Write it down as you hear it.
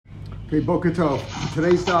Okay, Boker Tov.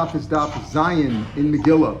 Today's daf is daf Zion in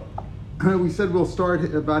Megillah. We said we'll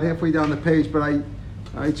start about halfway down the page, but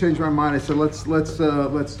I changed my mind. I said let's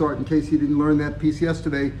start in case you didn't learn that piece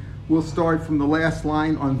yesterday. We'll start from the last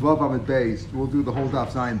line on Vav Amud Beis. We'll do the whole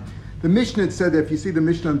daf Zion. The Mishnah said that if you see the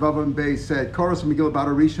Mishnah on Vav Amud Beis said Koros Megillah Bar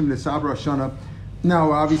Rishon Nisabra Shana.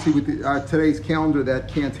 Now, obviously, with today's calendar, that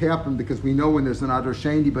can't happen because we know when there's an Adar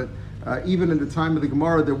Sheni, but even in the time of the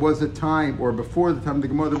Gemara, there was a time, or before the time of the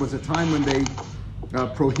Gemara, there was a time when they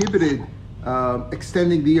prohibited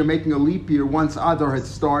extending the year, making a leap year once Adar had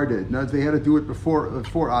started. Now, they had to do it before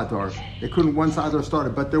Adar. They couldn't once Adar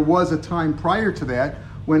started, but there was a time prior to that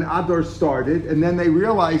when Adar started, and then they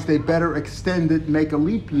realized they better extend it, make a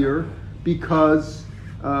leap year, because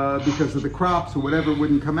of the crops or whatever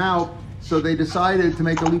wouldn't come out. So they decided to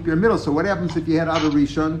make a leap year middle. So what happens if you had Adar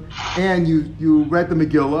Rishon and you read the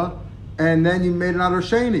Megillah and then you made an Adar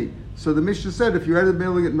Sheni? So the Mishnah said if you read the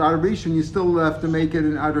Megillah in Adar Rishon, you still have to make it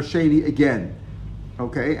an Adar Sheni again.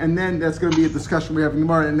 Okay, and then that's going to be a discussion we have in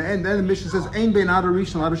Gemara. And then the Mishnah says, "Ein bein Adar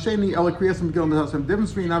Rishon Adar Sheni ela kriyas Megillah." The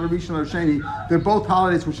difference between Adar Rishon and Adar Sheni, they're both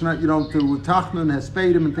holidays which you don't do Tachnun,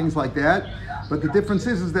 Hespedim, and things like that. But the difference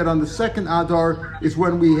is that on the second Adar is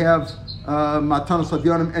when we have Matanos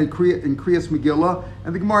Avyonim and Kriyas Megillah,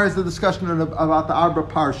 and the Gemara has the discussion about the Arba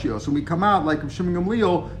Parshios. And we come out like Shimon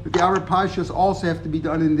Gamliel that the Arba Parshios also have to be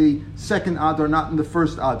done in the second Adar, not in the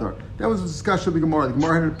first Adar. That was a discussion of the Gemara. The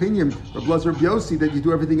Gemara had an opinion of Blazer Biosi that you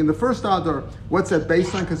do everything in the first Adar. What's that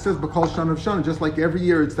based on? Because it says B'Kol Shana of Shana, just like every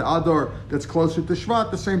year it's the Adar that's closer to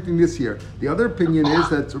Shvat. The same thing this year. The other opinion is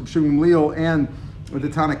that Shimon Gamliel and the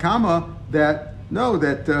Tanakama that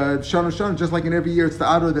Shana, just like in every year, it's the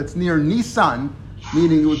Adar that's near Nisan,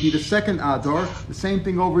 meaning it would be the second Adar. The same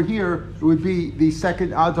thing over here, it would be the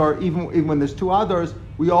second Adar, even when there's two Adars.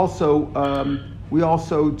 We also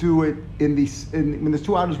do it when there's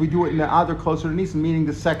two Adars, we do it in the Adar closer to Nisan, meaning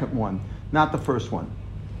the second one, not the first one.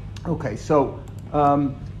 Okay, so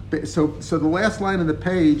the last line of the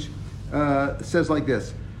page says like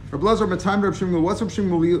this. Rabbi Lazar Matam Reb Shimon, what's Reb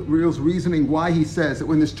Shimon's reasoning why he says that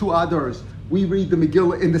when there's two Adars, we read the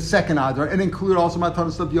Megillah in the second Adar and include also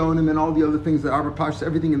Matanos Avyonim and all the other things, the Arba Parshas,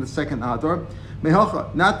 everything in the second Adar.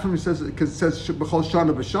 Mehacha, not from because it says B'Chol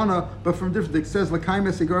Shana B'Shana, but from different. It says L'Kaim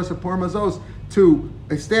Esigaras Purim Azos, to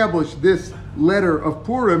establish this letter of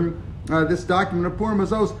Purim, this document of Purim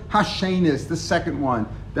Azos, Hashenis, the second one.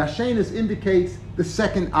 The Hashenis indicates the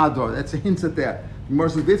second Adar. That's a hint at that. Now in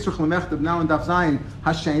Daf Zayin,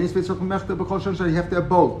 Hashenis Vitzrach Lemechtav B'Chol Shana. You have to have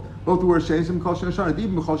both. Both the word Hashenis and B'Chol Shana.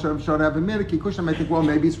 Even B'Chol Shana have a minute. Kikusham, I think, well,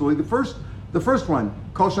 maybe it's really the first one.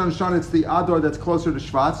 Kol Shana, it's the Adar that's closer to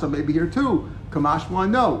Shvat, so maybe here too. Kamash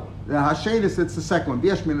one, no. The Hashenis, it's the second one.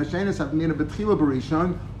 V'yeshmin Hashenis have mina b'tchila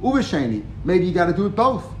b'rishon u'b'sheni. Maybe you got to do it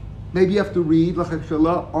both. Maybe you have to read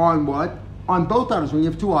L'Chachila on what? On both Adars. When you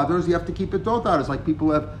have two Adars, you have to keep it both Adars. Like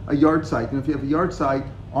people have a yard site, and if you have a yard site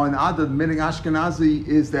on Adar, the minhag Ashkenazi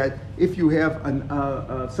is that if you have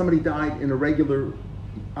somebody died in a regular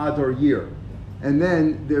Adar year, and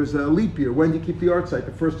then there's a leap year, when do you keep the yard site?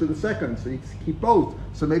 The first or the second? So you keep both.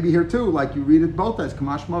 So maybe here too, like you read it both as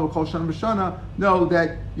Kamashma Kol Shana B'Shana. No,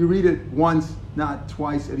 that you read it once, not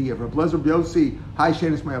twice at a year. Rabbi Lezer ben Yossi, Hi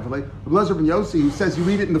Shenis Ma'avalei. Rabbi Lezer ben Yossi, who says you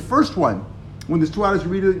read it in the first one. When there's 2 hours, you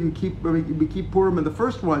read it, we keep Purim in the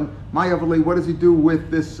first one. Ma'avalei, what does he do with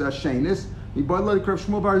this Shenis?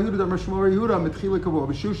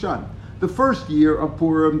 The first year of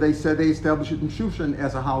Purim, they said they established it in Shushan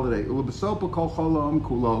as a holiday.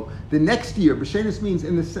 The next year, B'Shenis means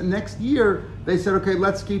in the next year, they said, okay,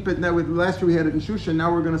 let's keep it. Now, last year we had it in Shushan,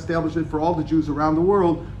 now we're going to establish it for all the Jews around the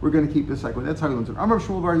world. We're going to keep this cycle. That's how he learns it. Amar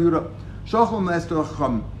Shmuel Bar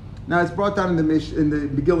Yehuda. Now it's brought down in the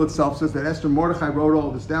Megillah itself, says that Esther and Mordechai wrote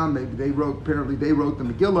all this down. Maybe apparently they wrote the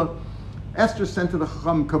Megillah. Esther sent to the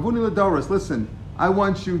Chacham, Kavuni Ladoros, listen, I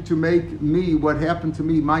want you to make me what happened to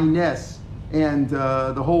me, my Nes, and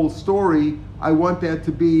the whole story, I want that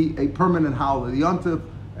to be a permanent holiday, the Yontif,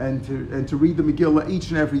 and to read the Megillah each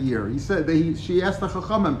and every year. He said she asked the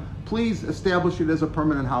Chachamim, please establish it as a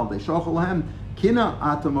permanent holiday. Shochalhem, Kina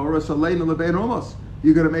Atamoras Aleinu Lebein Omos.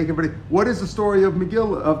 You're going to make everybody. What is the story of the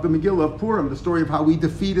Megillah of Purim? The story of how we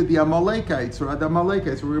defeated the Amalekites, where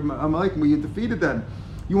you defeated them.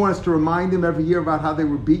 You want us to remind them every year about how they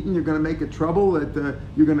were beaten. You're going to make it trouble.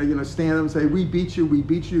 You're going to stand up and say, "We beat you. We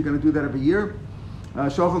beat you." You're going to do that every year.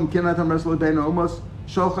 Shochem Kinatam Resel Ben Omos.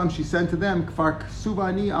 Shochem, she sent to them, Kfar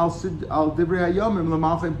Suvani al Divrei Hayomim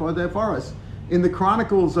Lamalchem Podei Faras. In the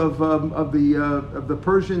chronicles of the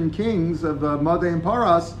Persian kings of Madeh and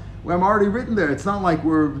Paras. Well, I'm already written there. It's not like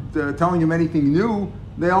we're telling them anything new.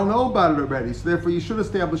 They all know about it already. So therefore, you should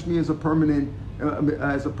establish me as a permanent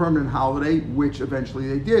as a permanent holiday, which eventually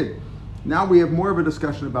they did. Now we have more of a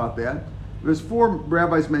discussion about that. There's four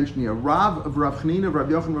rabbis mentioned here: Rav of Rav Chanina, Rav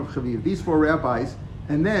Yochanan, Rav Chaviv. These four rabbis,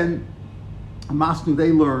 and then Masnu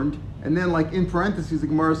they learned, and then like in parentheses, the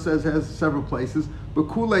Gemara says has several places. But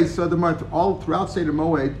Kulei Sadamar, all throughout Seder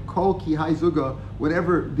Moed, Kol Ki Hai Zuga,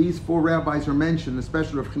 whenever these four rabbis are mentioned,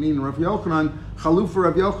 especially Rav Chanina and Rav Yochanan, Chalufa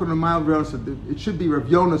Rav Yochanan, Ma'al Rav Yonasan. It should be Rav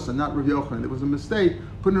Yonasan, not Rav Yochanan. There was a mistake.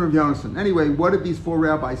 Put in Rav Yonasan. Anyway, what did these four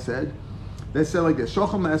rabbis said? They said like this: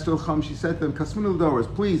 Shocham Esther Cham. She said to them, Kasminu L'Doros,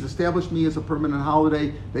 please establish me as a permanent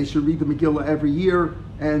holiday. They should read the Megillah every year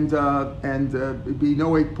and be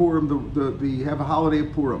Noed Purim. The have a holiday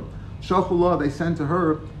of Purim. Shochallah, they sent to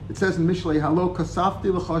her. It says in Mishlei, Halo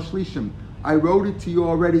Kasafti L'cha Shlishim. I wrote it to you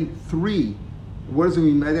already 3. What does it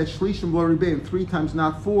mean? That Shlishim Lo Ribein, 3 times,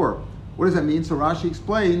 not 4. What does that mean? So Rashi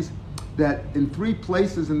explains that in 3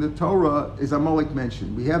 places in the Torah is Amalek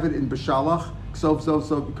mentioned. We have it in Beshalach, Ksov Zov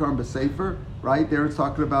Zov Bikarim B'Sefer, right? There it's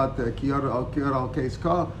talking about Kiyar al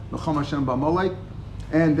Keiska, L'cham Hashem B'Amalek.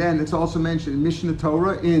 And then it's also mentioned in Mishnah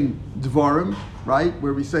Torah in Dvarim, right,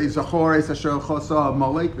 where we say Zachor Es Asher Chosa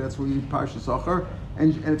Amalek. That's where we use Parsha Zachor,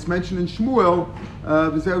 and it's mentioned in Shmuel,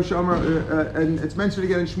 and it's mentioned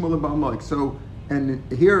again in Shmuel about Amalek. So, and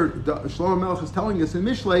here Shlomo Melech is telling us in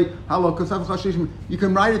Mishlei, Halo Kasaf Chashishim, you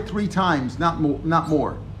can write it 3 times, not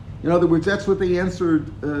more. In other words, that's what they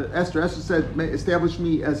answered Esther. Esther said, establish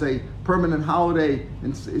me as a permanent holiday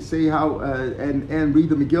and say how, and read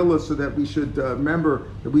the Megillah so that we should remember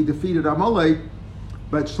that we defeated Amalek.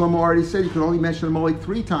 But Shlomo already said you can only mention Amalek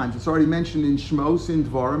 3 times. It's already mentioned in Shmos, in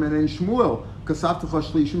Dvarim, and in Shmuel. Kasavtecha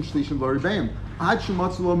Shlishim, Shlishim Lo Ribeim. Ad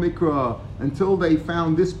Shematzu Lo Mikra, until they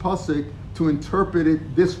found this pasuk to interpret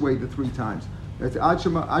it this way the 3 times. That's Ad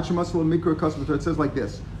Shematzu Lo Mikra Kasavtecha. It says like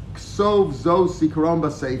this. Ksov Zos Zikaron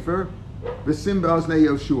B'Sefer, V'Sim B'Oznei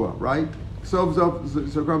Yoshua, right? Ksov Zos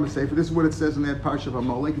Zikaron B'Sefer. This is what it says in that parsha of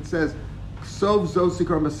Amalek. It says, Ksov Zos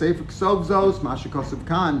Zikaron B'Sefer, Ksov Zos Mashikosav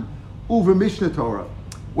Kan, Uva Mishnah Torah.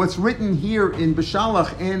 What's written here in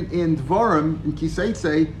Beshalach and in Dvarim, in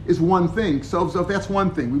Kiseitze, is one thing. Ksov Zos, that's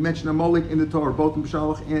one thing. We mentioned Amalek in the Torah, both in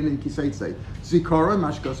Beshalach and in Kiseitze. Zikaron,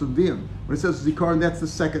 Mashikosav Vim. When it says Zikaron, that's the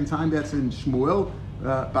second time. That's in Shmuel.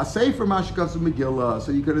 Basefer Mashikasu Megillah,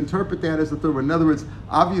 so you could interpret that as the third one. In other words,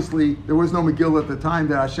 obviously there was no Megillah at the time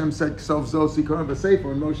that Hashem said Ksov Zos Zikaron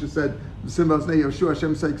Basefer, and Moshe said V'Sim B'Oznei Yoshua.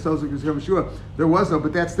 Hashem said Ksov Zos Zikaron Yoshua. There was no,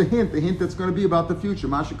 but that's the hint that's going to be about the future.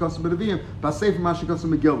 Mashikasu B'Davim, Basefer Mashikasu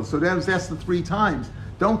Megillah. So that's the 3 times.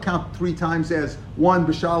 Don't count 3 times as 1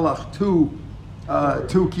 B'Shalach, 2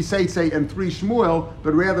 Kiseitze, and 3 Shmuel,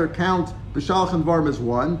 but rather count B'Shalach and Dvarim as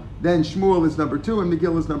 1, then Shmuel is number 2, and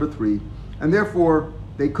Megillah is number 3. And therefore,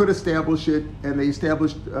 they could establish it, and they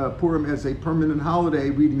established Purim as a permanent holiday,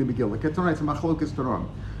 reading the Megillah. Ketonai, it's a machlokas Toram.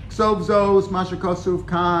 Ksov Zos, Mashikosuv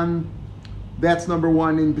Kan, that's number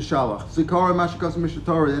 1 in Beshalach. Zikaron Mashikosuv Mishnah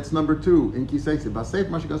Torah, that's number 2 in Kiseitze. Basef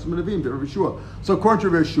Mashikosuv Menavim, Rav Yeshua. So according to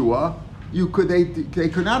Rav Yeshua, they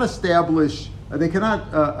could not establish, the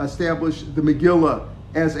Megillah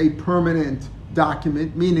as a permanent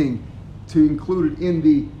document, meaning to include it in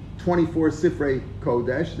the 24 Sifrei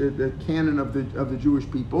Kodesh, the canon of the Jewish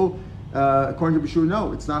people. According to Bashur,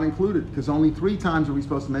 no, it's not included, because only 3 times are we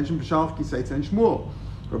supposed to mention Beshalach, Kiseitze, and Shmuel.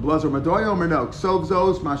 Rabbi Lazar Madoy Omer no, Ksov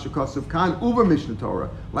Zos, Mashikosav Kan, Uva Mishnah Torah.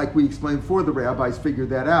 Like we explained before, the rabbis figured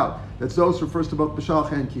that out. That Zos refers to both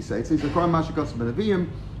Beshalach and Kiseitze. Zikaron Mashikosav Benavim,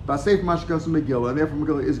 Basef Mashikosav Megillah, and therefore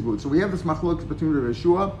Megillah is good. So we have this machlokes between Rabbi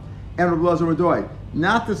Yeshua and Rabbi Lazar Madoy.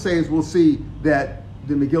 Not to say, as we'll see, that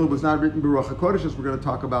the Megillah was not written Baruch HaKodesh, as we're going to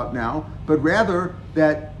talk about now, but rather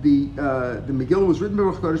that the Megillah was written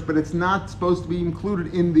Baruch HaKodesh, but it's not supposed to be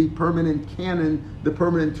included in the permanent canon, the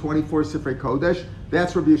permanent 24 Sifrei Kodesh.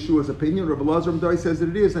 That's Rabbi Yeshua's opinion. Rabbi Lazar Madoy says that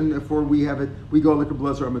it is, and therefore we have it. We go like Rabbi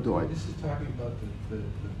Lazar Madoy. This is talking about the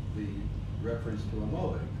reference to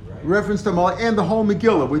Amalek, right? Reference to Amalek and the whole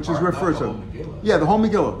Megillah, which is referred to. Yeah, the whole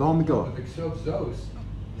Megillah. The whole Megillah. But the Ksov Zos,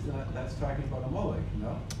 that's talking about Amalek,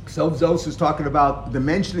 no? Ksov Zos is talking about the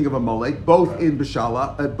mentioning of Amalek, both in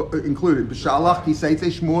Beshalach, included Beshalach,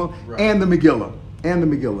 Kiseitze, Shmuel, and the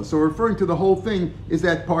Megillah. So referring to the whole thing, is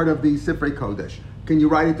that part of the Sifrei Kodesh? Can you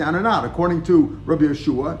write it down or not? According to Rabbi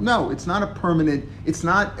Yeshua, no, it's not a permanent, it's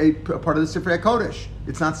not a part of the Sifrei Kodesh.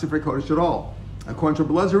 It's not Sifrei Kodesh at all. According to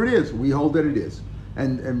Rabbi Lezer, it is. We hold that it is.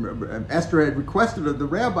 And Esther had requested of the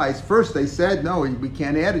rabbis. First, they said, no, we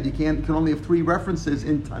can't add it. You can only have 3 references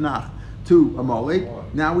in Tanakh to Amalek.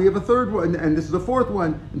 Now we have a third one, and this is the 4th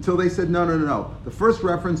one, until they said, no. The first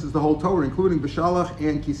reference is the whole Torah, including Beshalach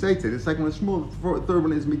and Kiseitze. The second one is Shmuel. The third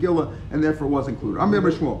one is Megillah, and therefore was included. I'm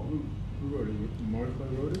Shmuel. Who wrote it?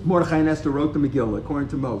 Mordechai and Esther wrote the Megillah, according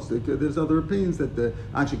to most. There's other opinions that the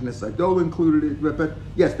Anshe Knesset Gdola included it, but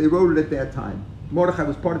yes, they wrote it at that time. Mordechai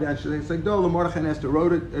was part of the Anshe Knesset Gdola. Mordechai and Esther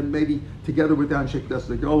wrote it, and maybe together with the Anshe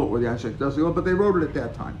Knesset Gdola or the Anshe Knesset Gdola, but they wrote it at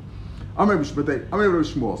that time.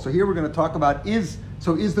 Shmuel. So here we're going to talk about is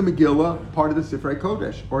the Megillah part of the Sifrei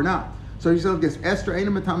Kodesh or not? So he says, Esther ain't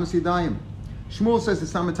a Matamas Yadayim. Shmuel says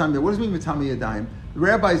it's not Matam Yadayim. What does it mean Matam Yadayim? The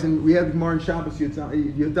rabbis, and we have the Gemara in Shabbos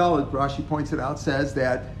Yadalit, Rashi points it out, says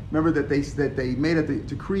that, remember that they made a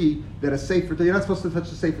decree that a Sefer Torah, you're not supposed to touch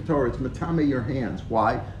the Sefer Torah, it's Matame your hands.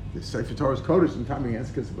 Why? The Sefer Torah is Kodesh and Matame your hands,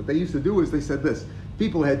 because what they used to do is they said this,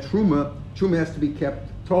 people had Truma has to be kept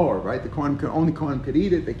Torah, right? Only Kohen could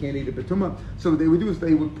eat it, they can't eat it Betuma. So what they would do is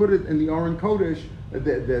they would put it in the Aron Kodesh,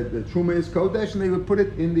 the Truma is Kodesh, and they would put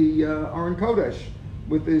it in the Aron Kodesh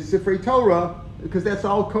with the Sifrei Torah, because that's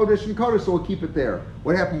all Kodesh and Kodesh, so we'll keep it there.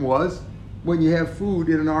 What happened was, when you have food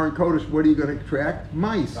in an Aron Kodesh, what are you going to attract?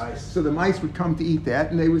 Mice. So the mice would come to eat that,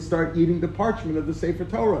 and they would start eating the parchment of the Sefer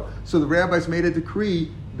Torah. So the rabbis made a decree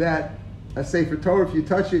that a Sefer Torah, if you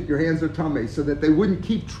touch it, your hands are tamei, so that they wouldn't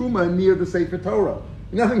keep Truma near the Sefer Torah.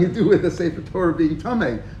 Nothing to do with the Sefer Torah being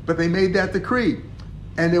tamei, but they made that decree.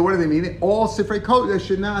 And what do they mean? All Sifrei Kodesh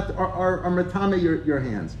should not, are matame your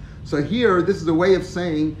hands. So here, this is a way of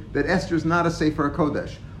saying that Esther is not a Sefer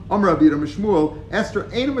Kodesh. Amar Rabbi Shmuel, Esther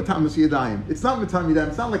ain't a Matamas Yadayim. It's not Matam Yadayim.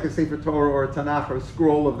 It's not like a Sefer Torah or a Tanakh or a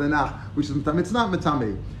scroll of the Nach, which is Matam. It's not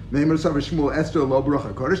Matame. Shmuel, Esther lo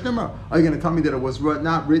Baruch HaKodesh. Are you going to tell me that it was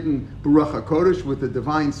not written Baruch HaKodesh with a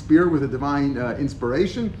divine spirit, with a divine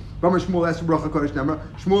inspiration? Shmuel, Esther Baruch HaKodesh.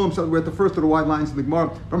 Shmuel himself, we're at the first of the wide lines in the Gemara.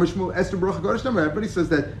 Shmuel, Esther Baruch HaKodesh. Everybody says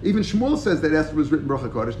that. Even Shmuel says that Esther was written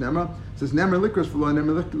Baruch HaKodesh. It says Nemer Likros V'lo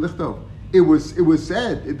Nemer Lichtov. It was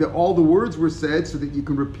said that all the words were said so that you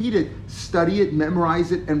can repeat it, study it,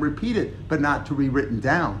 memorize it, and repeat it, but not to be written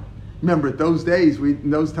down. Remember, at those days, in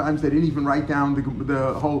those times, they didn't even write down the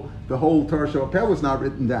whole Torah Sheba'al was not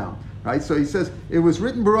written down, right? So he says it was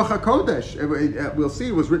written Baruch HaKodesh. We'll see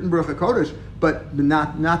it was written Baruch HaKodesh, but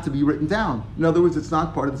not to be written down. In other words, it's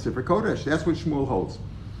not part of the Sefer Kodesh. That's what Shmuel holds.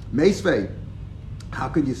 Meisvei, how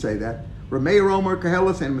could you say that? Rameir Omer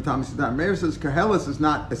Kahelis and Matamis Yadayim. Meir says Kahelis is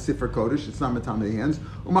not a Sifra Kodesh, it's not Matamei hands.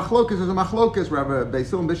 Umachlokas is a Machlokas, Rabbi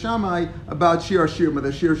Beisil and Beishamai, about Shir Shim,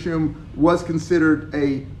 whether Shir Shim was considered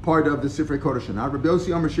a part of the Sifra Kodesh or not. Rabbi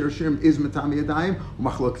Yossi Omer Shir Shim is Matamei Yadayim,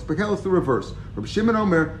 Umachlokas. But Kahelis the reverse. Rabbi Shimon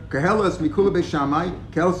Omer Kahelis Mikula Beishamai,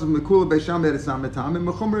 Kahelis is Mikula Beishamai that it's not Matamei,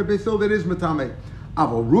 Mechumer Beisil that is Matamei.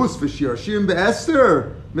 Aval Rus v'Shir Shim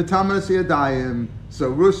be'Esther Matamas Yadayim. So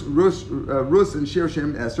Rus and Shir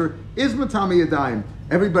Shim Esther is Matami Yadayim.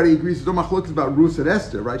 Everybody agrees. The Machlok is about Rus and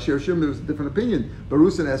Esther, right? Shir Shim, there was a different opinion, but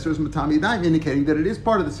Rus and Esther is Matami Yadayim, indicating that it is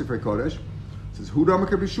part of the Sifrei Kodesh. It says Hudam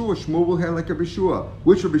Rabbi Shua, Shmuel will have like Rabbi Shua.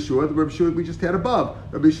 Which Rabbi Shua? The Rabbi Shua we just had above.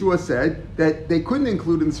 Rabbi Shua said that they couldn't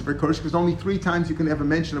include in the Sifrei Kodesh because only 3 times you can have a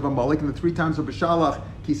mention of Amalek, and the 3 times of Bishalach,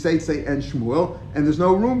 Kiseitse, and Shmuel, and there's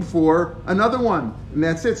no room for another one, and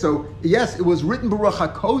that's it. So yes, it was written Baruch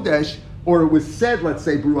HaKodesh, or it was said, let's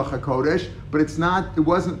say, Baruch HaKodesh, but it's not. It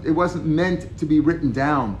wasn't meant to be written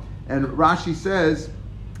down. And Rashi says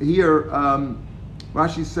here.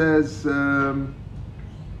 Rashi says,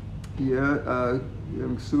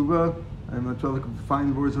 Ksuva. I'm not trying to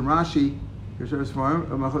find the words in Rashi.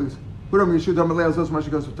 Megillah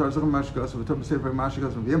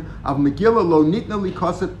lo nitna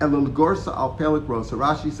likosef elel gorsa al pelik rosa.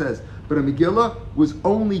 Rashi says, but a Megillah was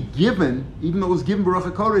only given, even though it was given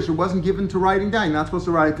Baruch HaKodesh, it wasn't given to writing down. You're not supposed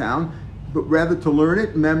to write it down, but rather to learn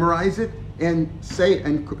it, memorize it, and say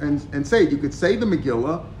and say it. You could say the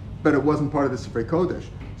Megillah, but it wasn't part of the Sifrei Kodesh.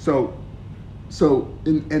 So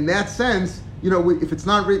in that sense, if it's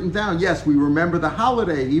not written down, yes, we remember the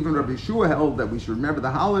holiday. Even Rabbi Shua held that we should remember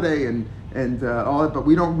the holiday and all that, but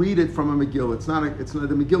we don't read it from a Megillah.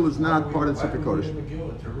 The Megillah is not part of the Sifrei Kodesh.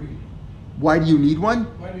 Why do you need one?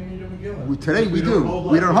 Why do you need a Megillah? Today we do.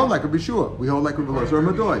 We don't hold like Rabbi Shua. We hold like Rabbi Elazar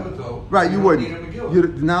Madoy. Right, you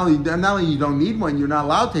wouldn't. Not only you don't need one, you're not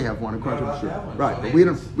allowed to have one according to Rabbi Shua. Right, but we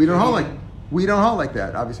don't hold like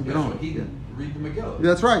that. Obviously, we don't. He didn't read the Megillah.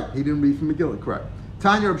 That's right. He didn't read from Megillah. Correct.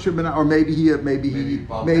 Tanya Rabbi Shimon, or maybe he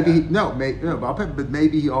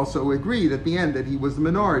also agreed at the end that he was the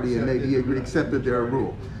minority, and maybe he accepted their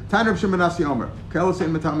rule. Tanya Rabbi Shimon Asi Omer, Koheles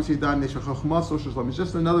and Matamas Yadayim Neshachachmas Shalom. It's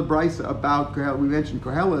just another brisa about Koheles. We mentioned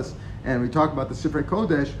Koheles, and we talked about the Sifrei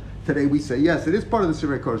Kodesh. Today we say yes, it is part of the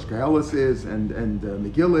Sifrei Kodesh. Koheles is, and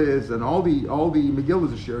Megillah is, and all the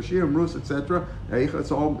Megillahs, Shir Shirim, Rus, etc.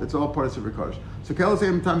 It's all part of Sifrei Kodesh. So Koheles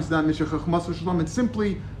and Matamas Yadayim Neshachachmas Shalom. It's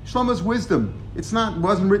simply Shlomo's wisdom.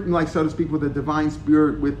 Wasn't written like, so to speak, with a divine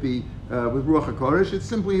spirit with Ruach HaKodesh. It's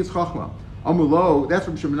simply his chachma. Amulo, that's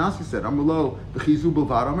what Shemanasi said. Amulo, v'chizu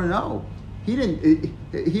b'lvad. Amar, no. He didn't.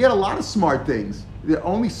 He had a lot of smart things.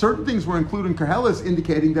 Only certain things were included in Koheles,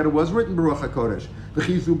 indicating that it was written Baruch HaKodesh.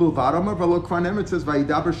 V'chizu b'lvad. Amar v'lo kvar nemer. It says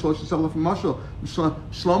vayidaber shlosh alef mashal.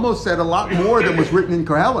 Shlomo said a lot more than was written in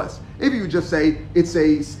Koheles. If you would just say it's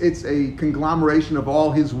a conglomeration of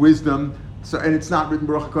all his wisdom. So, and it's not written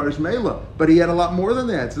Baruch HaKodesh Meila, but he had a lot more than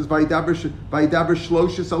that. It says Vayidaber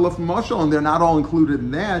Shloshes Alef Mashal, and they're not all included in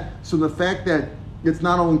that. So the fact that it's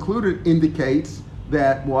not all included indicates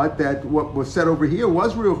that what was said over here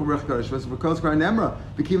was Baruch HaKodesh. Because Nemra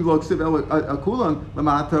became Loksiv Akulan.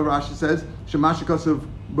 Lamata Rashi says Shemashikos of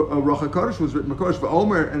Baruch HaKodesh was written Bakodesh. But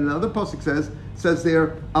Omer and another pasuk says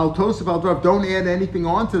there Al Tosef Al Drav. Don't add anything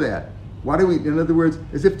onto that. Why do we? In other words,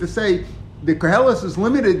 as if to say, the Koheles is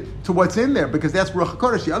limited to what's in there because that's Baruch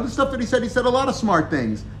HaKodesh. The other stuff that he said a lot of smart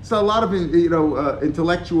things. So a lot of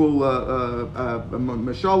intellectual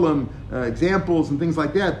mashalim examples and things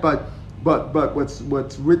like that. But what's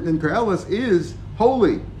written in Koheles is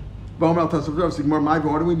holy. Why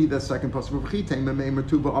do we need that second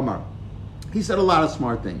pasuk? He said a lot of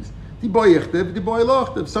smart things.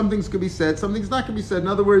 Some things could be said, some things not could be said. In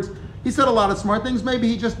other words, he said a lot of smart things. Maybe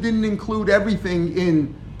he just didn't include everything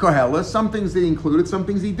in Koheles. Some things he included, some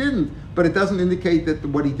things he didn't. But it doesn't indicate that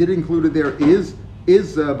what he did included there is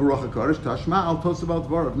Baruch HaKodesh. Tashma al Tosav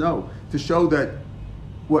Dvarav. No, to show that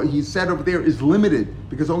what he said over there is limited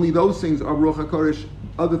because only those things are Baruch HaKodesh,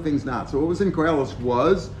 other things not. So what was in Koheles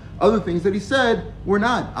was, other things that he said were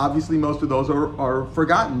not. Obviously, most of those are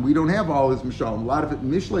forgotten. We don't have all his Mishalom. A lot of it in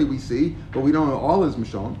Mishlei we see, but we don't know all his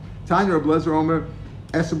Mishalom. Tanya Reb Lezer Omer,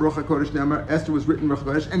 Esther Baruch HaKodesh Nemer, Esther was written Baruch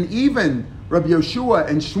HaKodesh, and even Rabbi Yoshua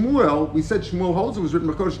and Shmuel, we said Shmuel holds it was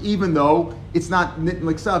written Baruch HaKodesh, even though it's not Nitn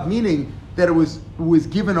L'Ksav, meaning that it was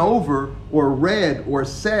given over or read or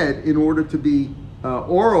said in order to be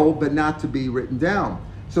oral, but not to be written down.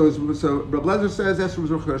 So Rabbi Lezer says Esther was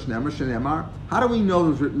Baruch HaKodesh Nemer, Shenemar. How do we know it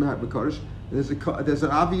was written Baruch HaKodesh? There's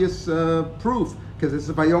an obvious proof, because it's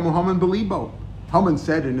Vayom Haman Belibo. Haman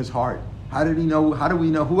said in his heart. How did he know? How do we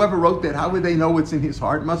know? Whoever wrote that, how would they know what's in his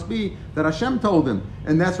heart? It must be that Hashem told him.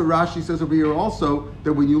 And that's what Rashi says over here also,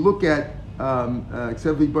 that when you look at,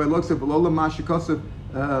 except looks at Velola Mashikosav,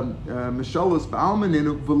 Mishalos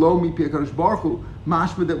Ba'almanin, Velo Mi Piakadosh Baruch Hu,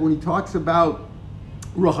 mashma, that when he talks about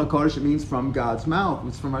Ruach HaKodesh, it means from God's mouth.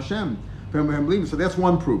 It's from Hashem. So that's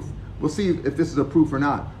one proof. We'll see if this is a proof or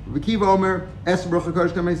not. V'kiva Omer, Esther Baruch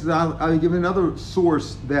HaKodesh, says, I'll give another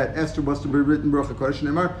source that Esther must have been written Baruch HaKodesh.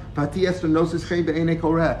 Nemar, Pati Esther Nosis Chei Be'enei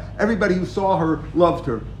Koreh. Everybody who saw her loved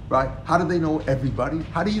her. Right? How do they know everybody?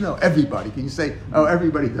 How do you know everybody? Can you say, oh,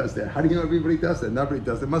 everybody does that? How do you know everybody does that? Nobody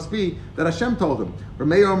does that. It must be that Hashem told him.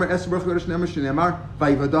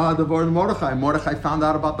 Mordechai found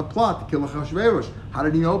out about the plot to kill Achashverosh. How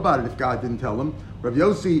did he know about it if God didn't tell him? Rav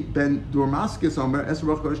Yossi ben Durmaskis Omer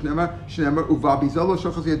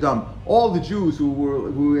all the Jews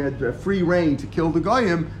who had free reign to kill the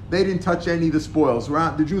Goyim, they didn't touch any of the spoils.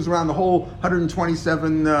 The Jews around the whole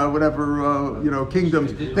 127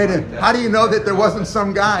 kingdoms. They didn't. How do you know that there wasn't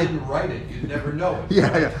some guy? You didn't write it. You'd never know it.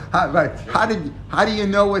 Yeah. Right. How do you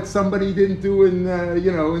know what somebody didn't do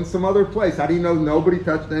in some other place? How do you know nobody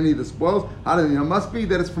touched any of the spoils? How do you know? It must be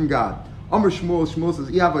that it's from God. Amr Shmuel says,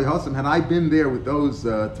 had I been there with those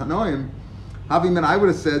Tanoim, Haviman, I would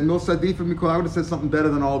have said, no Sadif and Mikol, I would have said something better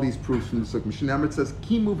than all these proofs from the Sukkah. Mishnah it says,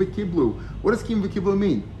 Kimu v'kiblu. What does Kimu v'kiblu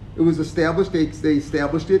mean? It was established, they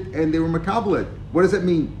established it, and they were makabel it. What does that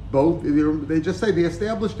mean? Both, they just say they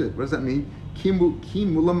established it. What does that mean? Kimu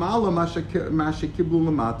lamala masha kiblu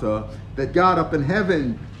lamata. That God up in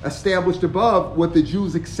heaven established above what the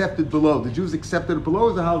Jews accepted below. The Jews accepted it below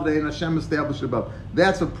as a holiday, and Hashem established it above.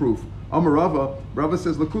 That's a proof. Amar Rava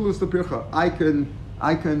says, Lakulus Lapircha, I can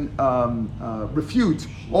refute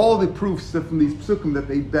all the proofs from these psukim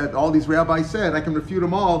that all these rabbis said. I can refute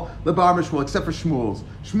them all, Lebar Shmuel, except for Shmuel's.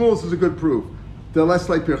 Shmuel's is a good proof. The less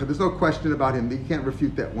like Pircha, there's no question about him. You can't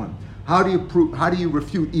refute that one. How do you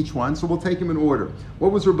refute each one? So we'll take them in order.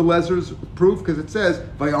 What was Rebbe Lezer's proof? Because it says,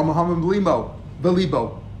 Vayom Haman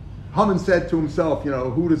Belibo. Haman said to himself,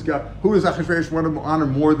 who does Achashverosh want to honor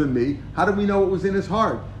more than me? How do we know what was in his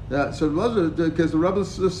heart? So because the Rebbe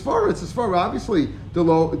is Sfar, it's a Sfar, obviously the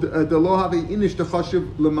lo have inish the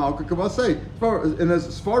chashiv lemalka kavasei. And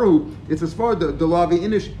as Sfaru, it's a Sfar the lo have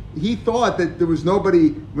inish. He thought that there was nobody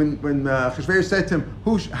when Achashverosh said to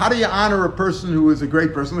him, how do you honor a person who is a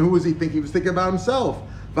great person? Who was he thinking? He was thinking about himself.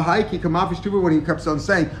 V'haiki kamafish tuba, when he kept on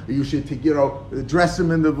saying you should, dress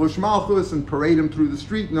him in the Bush Malchus and parade him through the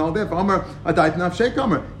street and all that. V'amar adait nafshei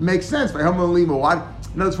kamer. Makes sense. V'hamar lima. What?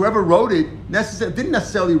 In other words, whoever wrote it didn't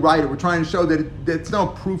necessarily write it. We're trying to show that it's no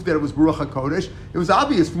proof that it was Baruch HaKodesh. It was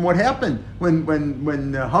obvious from what happened when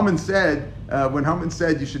Haman said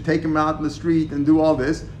you should take him out in the street and do all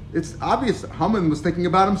this. It's obvious Haman was thinking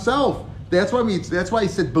about himself. That's why he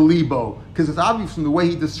said Belibo, because it's obvious from the way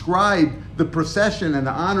he described the procession and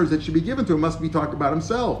the honors that should be given to him. Must be talking about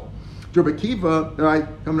himself. Rabbi Akiva, right?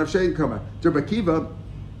 Rabbi Akiva.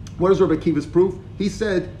 What is Rabbi Akiva's proof? He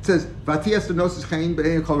says,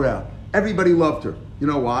 everybody loved her. You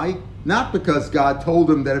know why? Not because God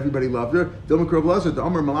told him that everybody loved her. Don't forget,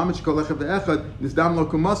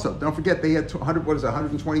 they had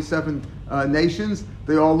 127 nations.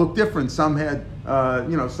 They all looked different. Some had,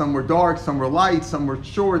 some were dark, some were light, some were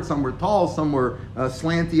short, some were tall, some were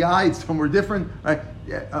slanty-eyed, some were different. Right?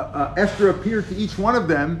 Esther appeared to each one of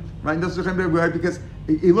them, right? Because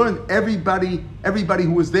he learned everybody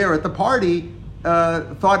who was there at the party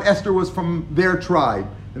thought Esther was from their tribe.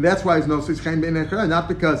 And that's why he's no not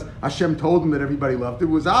because Hashem told him that everybody loved her. It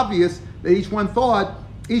was obvious that each one thought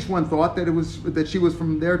that she was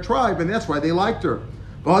from their tribe, and that's why they liked her.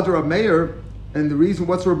 Rav Meir, and the reason,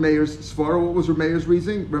 what's Rav Meir's svara? What was Rav Meir's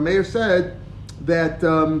reason? Rav Meir said that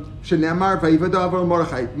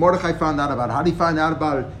Mordechai found out about it. How did he find out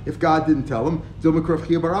about it if God didn't tell him? We're going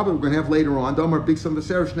to have later on. They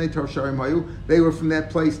were from that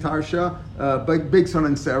place, Tarsha. Big Son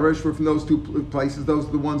and Seresh were from those two places. Those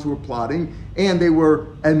are the ones who were plotting. And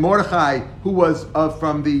Mordechai, who was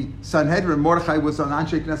from the Sanhedrin, Mordechai was an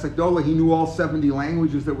Anshe Knesset Gdola. He knew all 70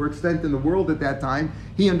 languages that were extant in the world at that time.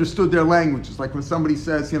 He understood their languages. Like when somebody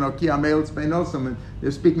says, Ki Amelitz Beinosam, and they're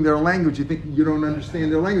speaking their own language, you think you don't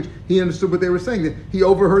understand their language. He understood what they were saying. He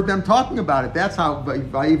overheard them talking about it. That's how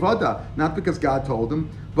Vayivoda, not because God told him.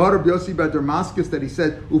 Varab Yossi by Damascus that he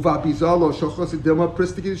said,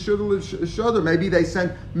 maybe they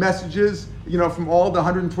sent messages, from all the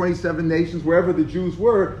 127 nations, wherever the Jews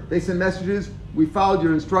were, they sent messages, we followed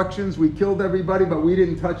your instructions, we killed everybody, but we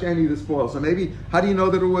didn't touch any of the spoil. So maybe, how do you know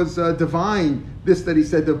that it was divine, this that he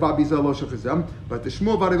said, but the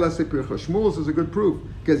Shmuel's is a good proof,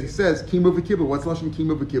 because he says, Kimu v'kiblu, what's Lashon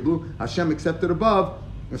Kimu v'kiblu? Hashem accepted above,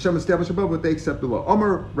 Hashem established above what they accept below.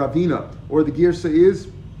 Omer Ravina, or the Girsa is,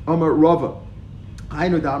 Omer Rava. I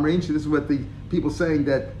know Damrin. This is what the people saying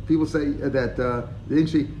that people say that the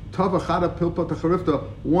Inchi Tava Chada Pilpa Tacharifta,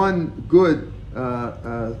 one good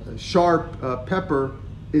sharp pepper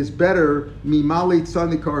is better Mimali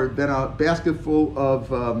Tzanikar than a basket full of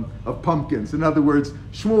pumpkins. In other words,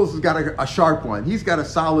 Shmuel's has got a sharp one. He's got a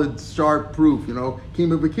solid, sharp proof. Kima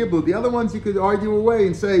v'kiblu. The other ones you could argue away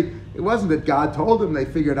and say it wasn't that God told them. They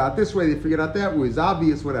figured out this way. They figured out that way. It's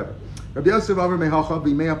obvious. Whatever. Rabbi Yosef Avar Mehacha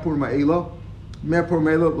b'Meapur Ma'elo, Meapur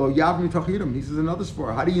Ma'elo lo Yav Mitachirim. He says another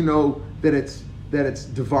svara. How do you know that it's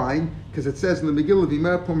divine? Because it says in the Megillah,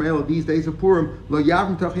 B'Meapur Ma'elo, these days of Purim, lo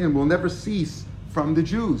Yav Mitachirim will never cease from the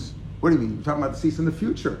Jews. What do you mean? You're talking about the cease in the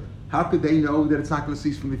future. How could they know that it's not going to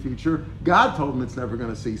cease from the future? God told them it's never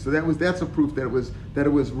going to cease. So that's a proof that it was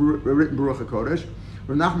written Baruch HaKodesh.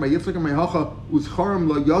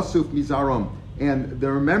 And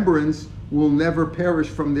the remembrance will never perish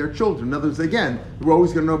from their children. In other words, again, we're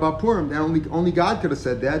always going to know about Purim. That only God could have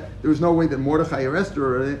said that. There was no way that Mordechai or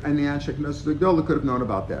Esther or any Anshe Knesset Gdola could have known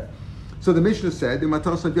about that. So the Mishnah said the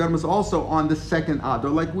Matanos Yom was also on the second Adar,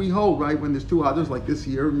 like we hold, right? When there's two Adars, like this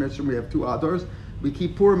year in Mishnah we have two Adars. We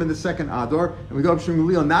keep Purim in the second Adar, and we go up Shmuel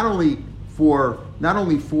Gamliel not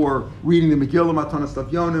only for reading the Megillah, Matanos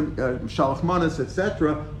Yonim, Shalach Manas,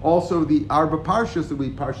 etc. Also the Arba Parshas that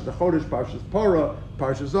we Parshas Chodesh, Parshas Parah,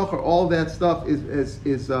 Parshas Zohar, all that stuff is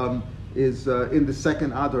in the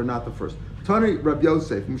second Adar, not the first. Tani Rabbi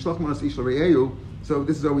Yosef, Mishlach Manas Ish L'Re'eu. So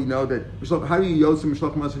this is how we know that. How do you Yosef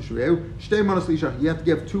Mishlach Manas Ish L'Re'eu? Shtei Manas L'Ishach. You have to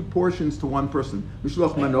give two portions to one person.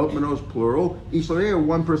 Mishlach Manot, Manot is plural. Ish L'Re'eu,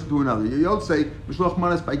 one person to another. You Yosef Mishlach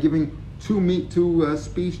Manas by giving two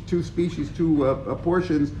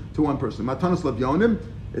portions to one person. Matanos Lavyonim,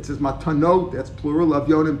 it says Matanot, that's plural.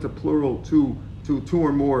 Lavyonim to plural, two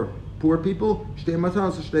or more poor people. Shtei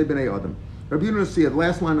Matanos, Shtei Bnei Adam. Rabbi Yonasi, the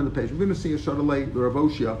last line on the page. Rabbi Yonasi Shadalei the Rav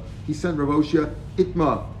Oshia. He sent Rav Oshia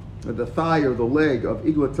Itma, the thigh or the leg of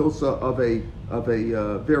Igla Tilsa of a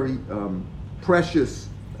very precious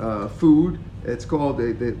food. It's called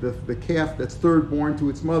the calf that's third born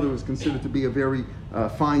to its mother was considered to be a very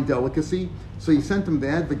fine delicacy. So he sent him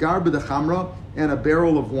that, the garba de chamra, and a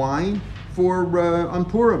barrel of wine for on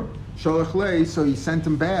Purim. Shalach lei, so he sent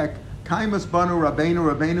him back. Mekayim banu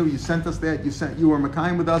Rabbeinu, you sent us that, you were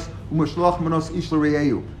Mekayim with us, Umashloch manos ish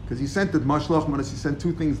l're'ehu. Because he sent it, Mashloch manos, he sent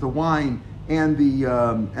two things, the wine and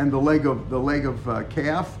the leg of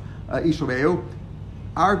calf, ish l're'ehu.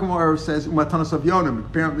 Our Gemara says Matanas of Yonim.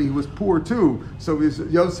 Apparently he was poor too, so he was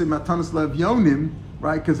Yosef Matanas of Yonim,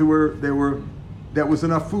 right? Because that was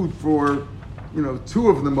enough food for two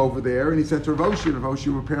of them over there, and he sent to Rav Oshi, and Rav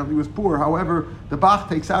Oshi apparently was poor. However, the Bach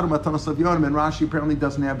takes out a Matanas of Yonim, and Rashi apparently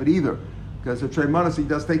doesn't have it either, because the Trey Manas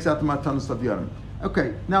takes out the Matanas of Yonim.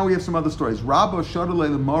 Okay, now we have some other stories. Rabba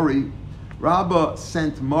Shadalei Mori, Rabba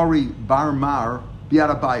sent Mori Bar Mar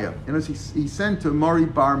Biad Abaya. He sent to Mori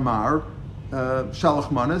Bar Mar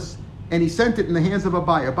Shalach Manas, and he sent it in the hands of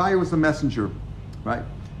Abaya. Abaya was the messenger, right?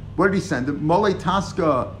 What did he send him? Mole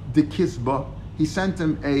Taska de Kisba. He sent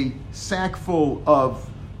him a sack full of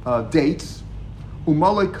dates,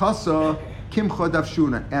 Umole Kasa Kimcha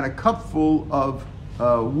Davshuna, and a cup full of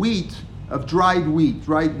wheat, of dried wheat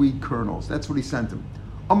kernels. That's what he sent him.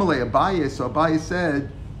 Amalei Abaye. So Abaye said,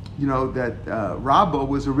 that Rabba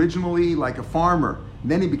was originally like a farmer. And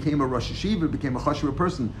then he became a Rosh Hashiva, became a Chashuva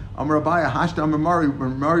person. Amar Abaye, Hashta Amar Mari,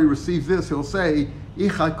 when Mari receives this, he'll say,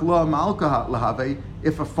 Ichakla Malkahat Lahave,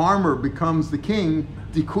 if a farmer becomes the king,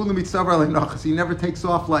 he never takes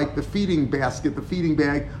off like the feeding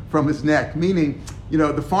bag from his neck. Meaning,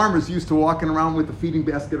 the farmers used to walking around with the feeding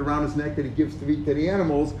basket around his neck that he gives to eat to the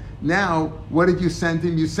animals. Now, what did you send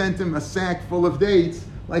him? You sent him a sack full of dates,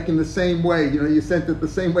 like in the same way. You sent it the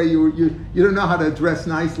same way. You don't know how to dress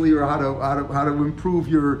nicely or how to improve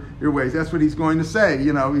your ways. That's what he's going to say.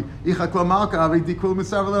 You're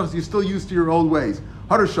still used to your old ways.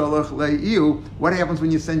 What happens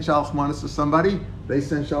when you send Shalach Manas to somebody? They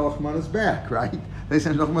send Shalach Manas back, right? They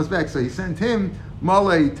send Shalach Manas back. So he sent him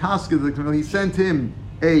Malay Taska. He sent him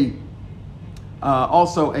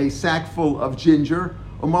also a sack full of ginger,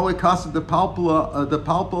 Malay Kasa the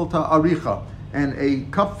palpalta aricha, and a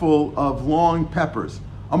cupful of long peppers.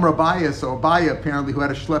 Amar Abaya, so Abaya apparently, who had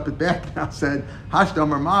to schlep it back now, said, Hashda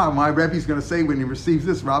Amar Ma, my Rebbe's going to say when he receives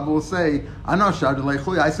this, Rabbi will say,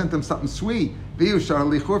 I sent him something sweet. And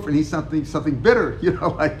he's something bitter,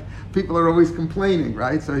 like people are always complaining,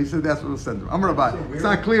 right? So he said that's what we'll send him. Amar Abaya. It's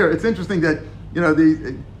not clear. It's interesting that,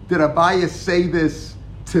 did Abaya say this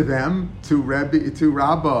to them, to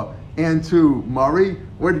Rabbah, and to Mari,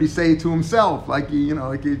 or did he say it to himself, like he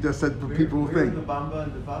just said for people who think? The Bamba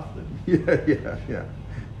and the Bafta.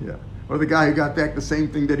 Yeah. Or the guy who got back the same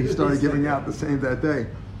thing that he started giving out that day.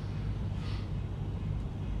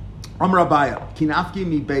 Amar Abaya, Kinafki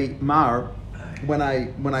mi Beit Mar, when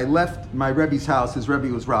I left my Rebbe's house, his Rebbe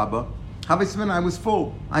was Rabbah, I was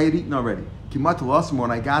full. I had eaten already.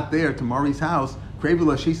 When I got there to Mari's house,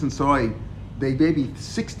 Kravila Shisan Soy, they gave me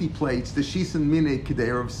 60 plates, the Shisan Mine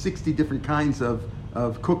Kedera of 60 different kinds of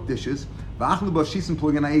cooked dishes.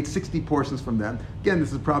 And I ate 60 portions from them. Again,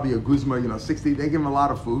 this is probably a guzma, 60. They gave him a lot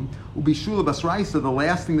of food. Ubishula basraisa, the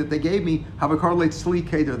last thing that they gave me, have a correlate sli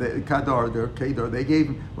kadar, they gave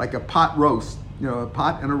him like a pot roast, a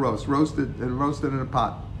pot and a roast, roasted in a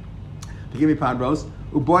pot. They gave me pot roast.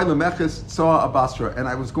 Uboy lemeches saw a basra, and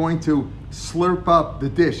I was going to slurp up the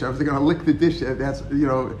dish. I was going to lick the dish. It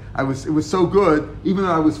was so good, even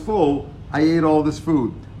though I was full, I ate all this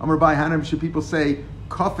food. Amar Bai Hanam, should people say,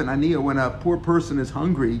 Kafin Aniyah, when a poor person is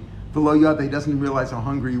hungry, below Yad, he doesn't realize how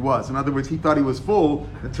hungry he was. In other words, he thought he was full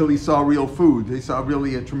until he saw real food. He saw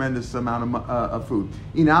really a tremendous amount of food.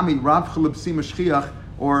 Inami, Rav Chalibsima Shchiach,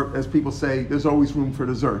 or as people say, there's always room for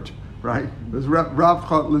dessert, right? There's Rav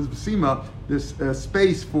Chalibsima, there's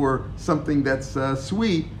space for something that's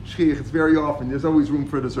sweet. Shchiach, it's very often, there's always room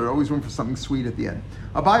for dessert, always room for something sweet at the end.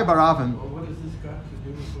 Abai Baravin. Well, what does this got to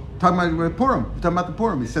do with what Talking about Purim. Talking about the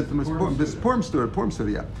Purim. He said to him, Purim. This is Purim story,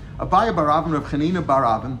 yeah. Abaya Baravin, Rav Chanina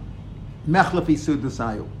Baravin, Mechlafi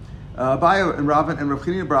Sudasayu. Abaya and Rav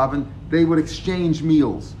Chanina Baravin, they would exchange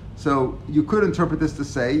meals. So you could interpret this to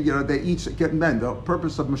say, they each get men. The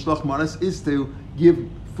purpose of Mishloach Manas is to give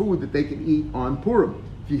food that they can eat on Purim.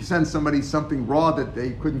 If you send somebody something raw that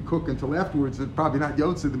they couldn't cook until afterwards, it's probably not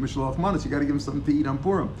Yotze, the Mishloach Manas. You got to give them something to eat on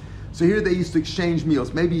Purim. So here they used to exchange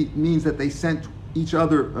meals. Maybe it means that they sent each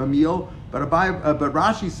other a meal, but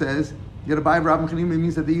Rashi says that Abai Rav Chanim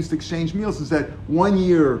means that they used to exchange meals. Is that one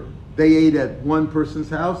year they ate at one person's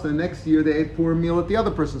house, and the next year they ate for a meal at the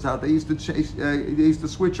other person's house. They used to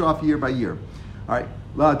switch off year by year. All right,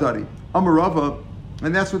 La Dari Amarava,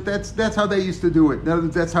 and that's how they used to do it.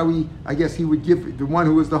 That's how he would give the one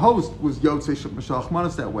who was the host was Yotzei Mishloach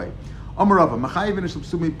Manas that way. This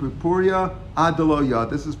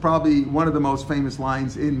is probably one of the most famous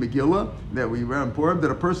lines in Megillah that we read on Purim,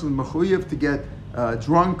 that a person is mechuyev to get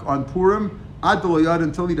drunk on Purim Ad lo yad,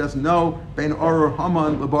 until he doesn't know bein Aruch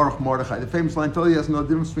Haman leBaruch Mordechai. The famous line, until he doesn't know the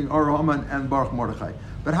difference between Aruch Haman and Baruch Mordechai.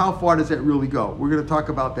 But how far does that really go? We're going to talk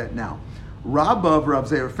about that now. Rabbah of Rav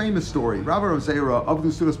Zera, famous story. Rabbah of Rav Zera of the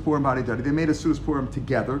Sudas Purim Badi Dadi. They made a Sudas Purim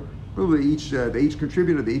together. They each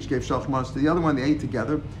contributed. They each gave Shalach Manos to the other one. They ate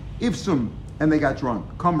together. Ifsum, and they got drunk.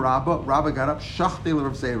 Come Rabbah. Rabbah got up. Shachtei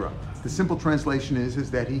Rav Zera. The simple translation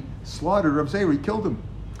is that he slaughtered Rav Zera. He killed him.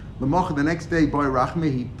 The next day, Boy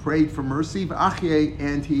Rachme, he prayed for mercy. Achye,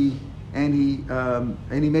 and he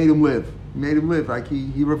made him live. He made him live. Like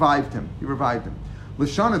he revived him. He revived him.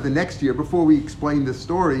 Lashana, the next year, before we explain this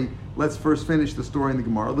story, let's first finish the story in the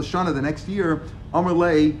Gemara. Lashana, the next year, Amar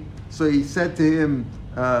Lei, so he said to him,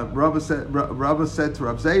 Rabbah said to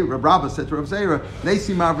Rav Zera,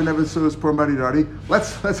 Nesi Marvin never saw this poor buddy daddy.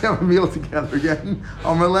 Let's have a meal together again.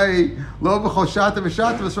 Amar Lei, Lo b'chol shata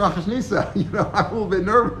v'shata v'srachas nisa. I'm a little bit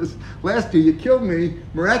nervous. Last year you killed me.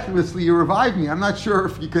 Miraculously you revived me. I'm not sure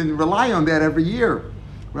if you can rely on that every year,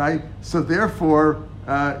 right? So therefore,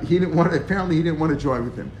 he didn't want to join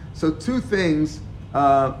with him. So two things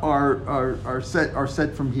are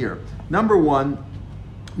set from here. Number one,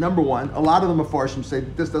 a lot of the Mefarshim say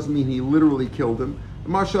that this doesn't mean he literally killed him. The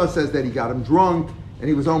Maharsha says that he got him drunk and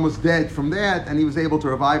he was almost dead from that, and he was able to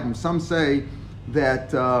revive him. Some say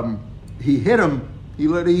that he hit him. He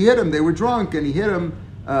hit him. They were drunk and he hit him.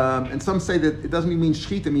 And some say that it doesn't even mean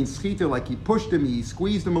shchita. It means shchita, like he pushed him, he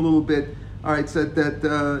squeezed him a little bit. All right, said that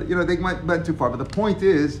they might went too far, but the point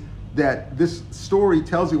is that this story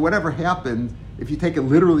tells you whatever happened. If you take it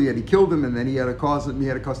literally, that he killed him and then he had a cause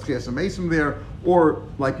Tchias HaMesim there, or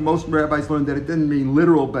like most rabbis learned that it didn't mean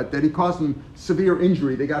literal, but that he caused them severe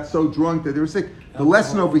injury. They got so drunk that they were sick. The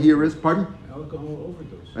lesson over here is, pardon? Alcohol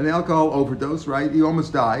overdose. An alcohol overdose, right? He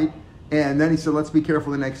almost died, and then he said, "Let's be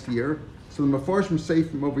careful the next year." So the Mefarshim say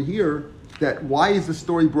from over here that why is the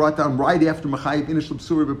story brought down right after Machayev Inish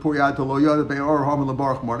L'Psuri B'Pur Yad to Lo Yad Be'or Haman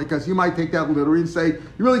LeBaruch Mordechai? Because you might take that literally and say,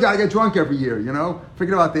 you really got to get drunk every year,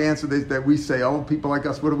 Forget about the answer that we say. Old people like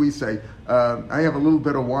us, what do we say? I have a little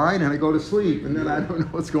bit of wine and I go to sleep, and then I don't know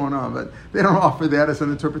what's going on. But they don't offer that as an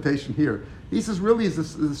interpretation here. He says, really,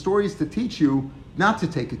 the story is to teach you not to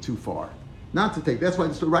take it too far. Not to take. That's why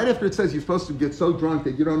right after it says you're supposed to get so drunk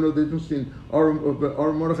that you don't know the difference between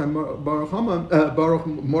Baruch Mordechai and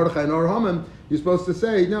Or Haman, you're supposed to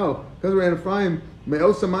say, no, because we're in Ephraim,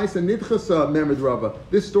 Me'osa Maisa Nidchasa Memed Rava.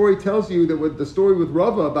 This story tells you that with the story with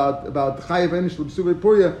Rava about Chayav Enish L'Psuvei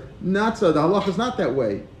Purya, not so. The halacha is not that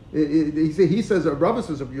way. He says, Rava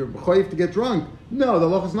says, if you're chayav to get drunk, no, the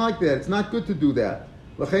halacha is not like that. It's not good to do that.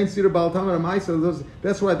 That's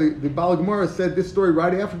why the Baal Gemara said this story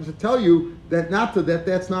right after to tell you that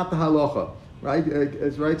that's not the halacha, right?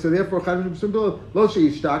 Right. So therefore,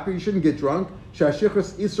 you shouldn't get drunk.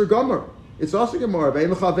 It's also Gemara.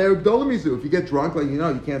 If you get drunk,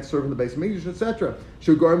 you can't serve in the base of English, etc.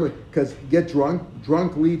 Because get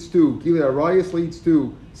drunk leads to leads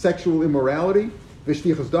to sexual immorality,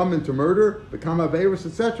 v'shtichas dam, into murder, become averis,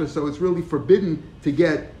 etc. So it's really forbidden to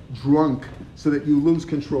get drunk so that you lose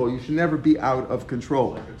control. You should never be out of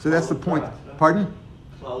control. So that's the point. Pardon?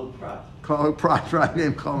 Klal Prat. Klal Prat, right?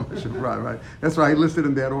 Name Klal Prat, right? That's right. He listed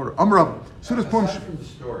in that order. Amrav. Aside from the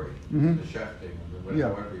story, the shefting,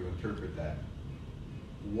 however you interpret that,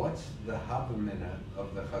 what's the havamina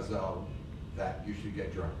of the Chazal that you should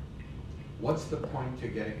get drunk? What's the point to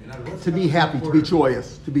getting? To be happy, to be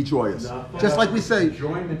joyous, No, just like we say,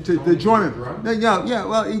 enjoyment. the enjoyment. Yeah.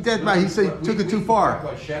 Well, he did. Right. He said took it too far.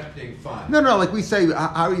 Talk about shefting fun. No. Like we say,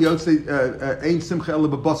 how do you say, "Ain't simcha ela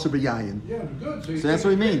b'basar b'yayin." Yeah, good. So that's what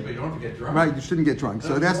we mean. But you don't have to get drunk. Right. You shouldn't get drunk.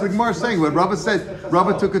 So that's the Gemara saying. What Rava said.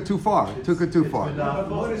 Rava took it too far. What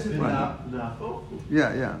is it?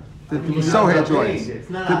 Yeah. To be so joyous.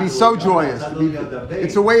 To be so joyous.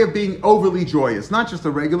 It's a way of being overly joyous. Not just a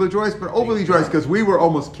regular joyous, but overly joyous because we were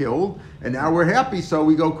almost killed and now we're happy, so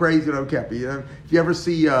we go crazy and I'm happy. If you ever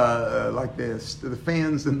see like the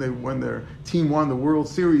fans when their team won the World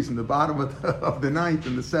Series in the bottom of the ninth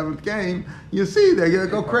in the seventh game, you see they're going to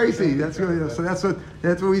go crazy. So that's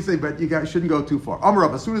what we say, but you guys shouldn't go too far.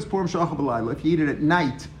 Amrav, as soon as Purim Shachar B'Layla, if you eat it at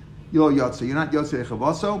night, you're not Yotzei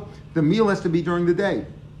Chavaso. The meal has to be during the day.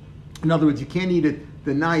 In other words, you can't eat it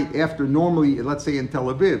the night after, normally, let's say in Tel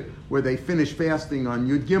Aviv, where they finish fasting on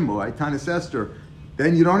Yud Gimel, right, Tanis Esther.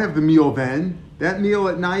 Then you don't have the meal then. That meal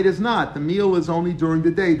at night is not. The meal is only during the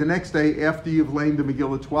day, the next day after you've lain the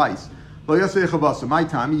Megillah twice. My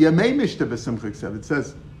time, it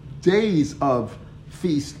says days of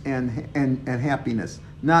feast and happiness.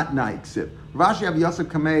 not night. Rashi have Yosef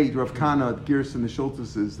Kamei, Rav Kana, Gerson, the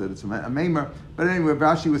Schultes is that it's a Maimer. But anyway,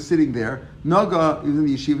 Rashi was sitting there. Naga, he was in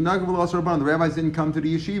the yeshiva. Naga v'lo Rabbanan. The rabbis didn't come to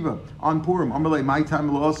the yeshiva on Purim. Amalei, my time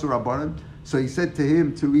v'lo Rabbanan. So he said to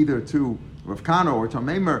him, to Rav Kana or to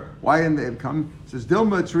Maimer, why didn't they come? He says,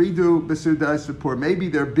 Dilma Tridu Besudas Purim. Maybe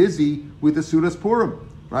they're busy with the Sudas Purim.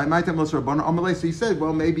 Right, my time was Rabbanan. Amalei. So he said,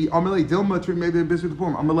 well, maybe Amalei Dilma Tridu. Maybe they're busy with the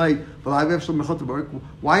Purim. Amalei.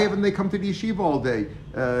 Why haven't they come to the yeshiva all day?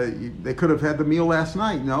 They could have had the meal last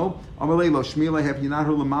night. No. Amalei lo shmila. Have you not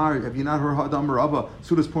heard lamar? Have you not heard hadam rava?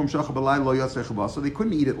 Sudas Purim shacha b'lai lo yasech. So they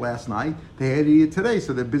couldn't eat it last night. They had to eat it today.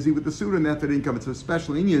 So they're busy with the suda, and that they didn't come. It's a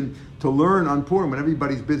special Indian to learn on Purim when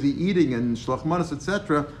everybody's busy eating and shlach manas,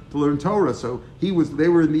 etc. to learn Torah. So they were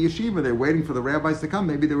in the yeshiva. They're waiting for the rabbis to come.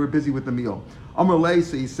 Maybe they were busy with the meal. Amalei.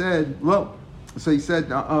 So he said, lo. So he said,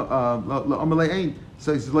 Amalei ain't.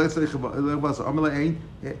 So he says,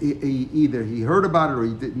 either he heard about it or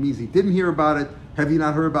means he didn't hear about it. Have you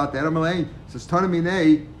not heard about that? Amalei says,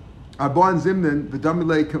 Tanamine, Arbon Zimnan, the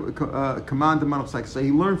Damile command the Manach. So he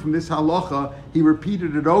learned from this halacha, he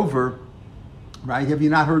repeated it over, right? Have you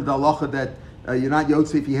not heard the halacha that you're not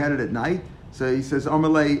Yotze if you had it at night? So he says,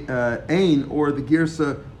 Amalei Ain, or the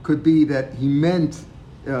Girsa could be that he meant,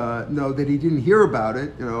 no, that he didn't hear about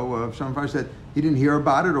it. Shimon Farsh said, he didn't hear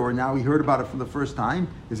about it, or now he heard about it for the first time.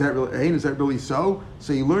 Is that really so?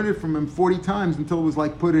 So he learned it from him 40 times until it was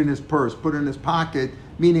like put in his purse, put in his pocket,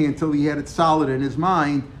 meaning until he had it solid in his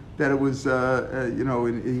mind that it was,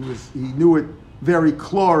 he knew it very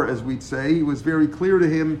clear, as we'd say. It was very clear to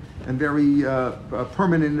him and very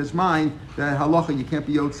permanent in his mind that halacha, you can't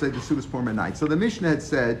be Yotze the Sudas Purim at night. So the Mishnah had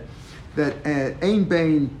said that Ein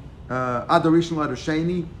Bein Adarishon Ladar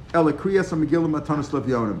Sheni Ela Kriyas HaMegillah Matanos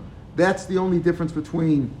Levyonim. That's the only difference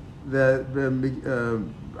between the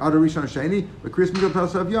Adarishon Sheni, the Kriyas Megillah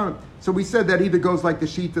Matanos Levyonim. So we said that either goes like the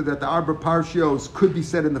Shita that the Arba Parshios could be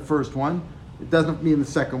said in the first one. It doesn't mean the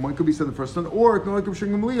second one. It could be said in the first one. Or it could be like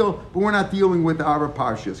Shingam Leo, but we're not dealing with the Arba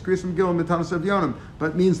Parshios. Kriyas Megillah Matanos Levyonim.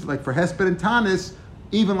 But it means like for Hesped and Tanis,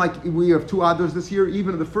 even like we have 2 Adars this year,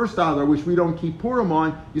 even in the first Adar, which we don't keep Purim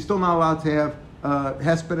on, you're still not allowed to have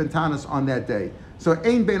Hesped and Tanis on that day. So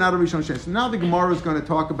Ein Bein Adar Rishon Sheni. So now the Gemara is going to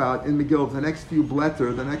talk about in Megillah, the next few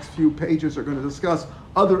bletter, the next few pages are going to discuss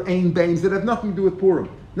other Ein Beins that have nothing to do with Purim.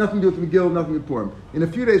 Nothing to do with Megillah, nothing with Purim. In a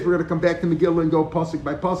few days, we're going to come back to Megillah and go pasuk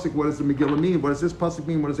by pasuk. What does the Megillah mean? What does this pasuk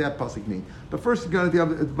mean? What does that pasuk mean? But first, we're going to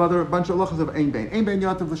have a bunch of halachas of Ein Bein. Ein Bein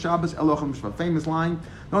Yontif l'Shabbos Elochim Mishpat. Famous line.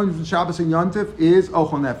 The only difference Shabbos and Yontif is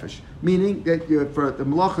Ochel Nefesh, meaning that for the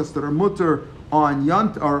malachas that are mutter on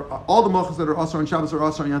Yontif, or all the malachas that are also on Shabbos are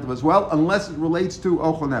also on Yontif as well, unless it relates to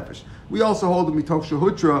Ochel Nefesh. We also hold the mitoch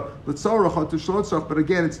shehutra l'tzorach to shlotzach, but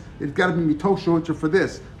again, it's got to be mitoch shehutra for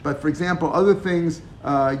this. But for example, other things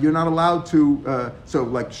you're not allowed to. So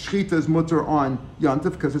like shchita is mutter on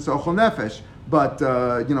Yontif because it's ochel nefesh. But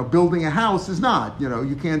building a house is not.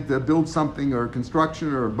 You can't build something or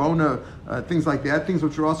construction or bona things like that. Things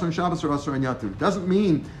which are also on Shabbos are also on Yontif. It doesn't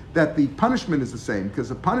mean that the punishment is the same, because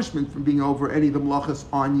the punishment from being over any of the malachas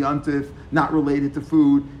on Yontif, not related to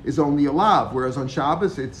food, is only a lav, whereas on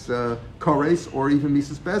Shabbos it's kores or even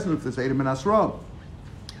misas bezin if there's edom and asra.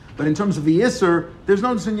 But in terms of the Yisr, there's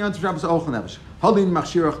no distinction Yontif Shabbos ochel nefesh. Halin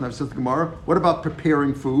machshirach nefesh, says the Gemara. What about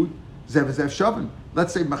preparing food? Zev zev shavan.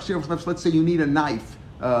 Let's say machshirach nefesh. Let's say you need a knife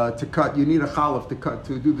to cut. You need a chalaf to cut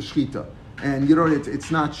to do the shchita, and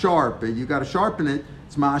it's not sharp. You got to sharpen it.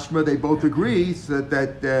 It's mashma. They both agree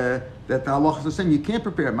that the halach is the same. You can't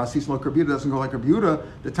prepare it. Masis lo Rabbi Yehuda doesn't go like Rabbi Yehuda.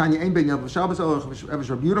 The Tanya ein ben yav Shabbos evesh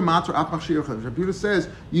Rabbi Yehuda matzor ap machshirach. Rabbi Yehuda says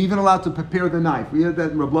you're even allowed to prepare the knife. We had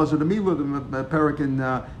that in Rabbi Lazar the Milah, the parak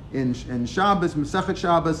in Shabbos, Masechet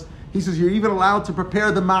Shabbos. He says you're even allowed to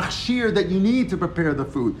prepare the machshir that you need to prepare the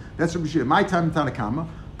food. That's Rabbi Shir. My time in Tanakama.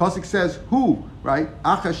 Pasuk says who, right?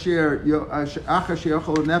 Achasher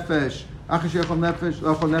ochel nefesh. Achasher ochel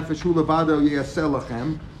nefesh hu levado yeyaseh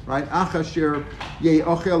lachem. Right? Achasher ye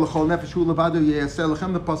ochel ochel nefesh hu levado yeyaseh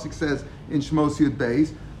lachem. The pasuk says in Shmos Yud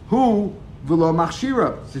Beis who v'lo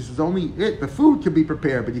machshira. This is only it. The food can be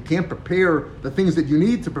prepared, but you can't prepare the things that you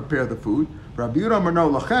need to prepare the food. Rabbi Yehuda Amar no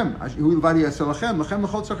lachem,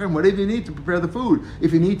 whatever you need to prepare the food.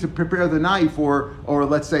 If you need to prepare the knife, or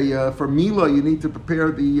let's say for Mila, you need to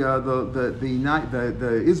prepare the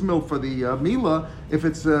Ismail for the Mila. If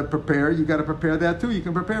it's prepared, you got to prepare that too. You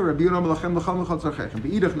can prepare. Rabbi Yehuda Amar lachem lachem l'chol tzarchechem.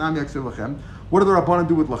 Be'idach nam yaksiv lachem. What do the Rabbanan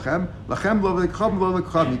do with lachem? Lachem lo v'lekchav lo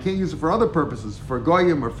lekchav. You can't use it for other purposes, for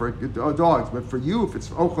goyim or for dogs. But for you, if it's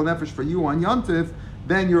ochel nefesh for you on Yontif,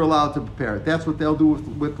 then you're allowed to prepare it. That's what they'll do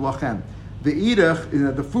with lachem. The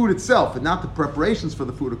idach, the food itself, and not the preparations for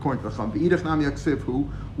the food, according to the Chacham. The idach nam yaksiv hu.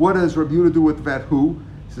 What does Rabbi Yehuda do with that hu?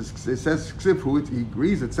 It says ksiv hu. He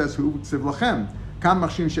agrees. It says hu ksiv lachem. In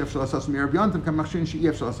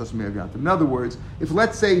other words, if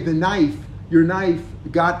let's say your knife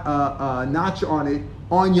got a notch on it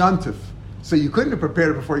on Yontif, so you couldn't have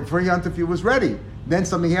prepared it before Yontif it was ready. Then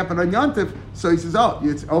something happened on Yontif, so he says, oh,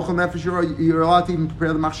 it's ochel nefesh, you're allowed to even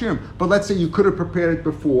prepare the machshirim. But let's say you could have prepared it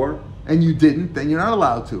before and you didn't, then you're not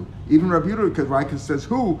allowed to. Even Rabbi Yehuda, because Raikos says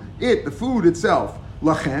the food itself.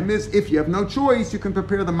 Lachem is if you have no choice, you can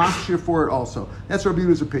prepare the machshir for it also. That's Rabbi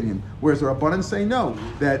Yehuda's opinion. Whereas the Rabbanan say no,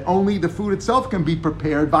 that only the food itself can be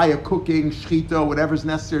prepared via cooking, shchita, whatever's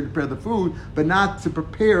necessary to prepare the food, but not to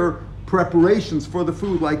prepare preparations for the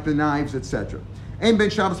food like the knives, etc. Ein ben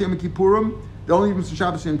Shabbos Yom Kippurim. The only difference in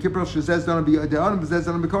Shabbos and Kippur shezez dana b'yadam, shezez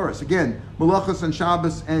dana b'koros. Again, malachas on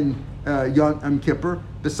Shabbos and Yom Kippur.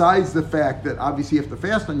 Besides the fact that obviously you have to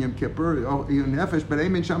fast on Yom Kippur, nefesh, but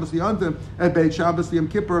amen Shabbos Yom Shabbos Yom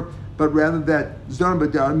Kippur, but rather that zdana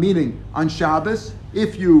b'yadam, meaning on Shabbos,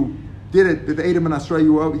 if you did it with Edom and Asra,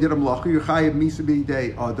 you did a malacha, you're chayiv misa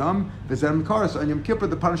b'idei adam, v'zedam b'koros. On Yom Kippur,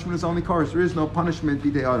 the punishment is only koros. There is no punishment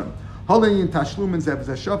b'idei adam. Holding in tashlumin zev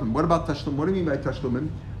zeshavim. What about tashlum? What do you mean by tashlumin?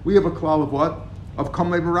 We have a klal of what? Of kam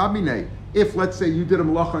lev rabinei. If let's say you did a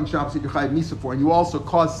malacha on Shabbos that you chayiv misa for, and you also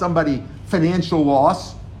caused somebody financial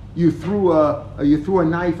loss, you threw a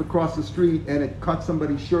knife across the street and it cut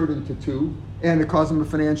somebody's shirt into two, and it caused them a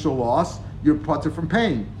financial loss, you're patur from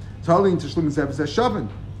paying. So holding in tashlumin zev zeshavim.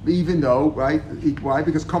 Even though, right? Why?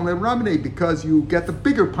 Because kam lev rabinei, because you get the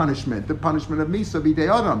bigger punishment, the punishment of misa b'idei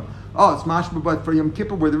adam. Oh, it's mashma, but for Yom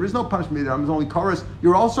Kippur, where there is no punishment, there's only chorus,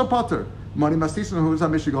 you're also patur. Mani Mastisa, who is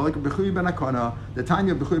Mishigal, like Bechui Ben Akana, the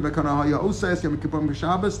Tanya Bechui Ben Akana, Haya Osas, Yom Kippur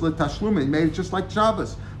Shabbos, Let Tashlumin, made it just like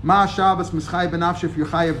Shabbos. Ma Shabbos, Mischai Ben Afsh, if you're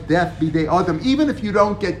Chai of death, Bidei Adam, even if you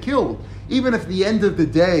don't get killed, even if at the end of the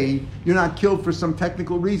day, you're not killed for some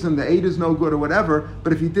technical reason, the aid is no good or whatever,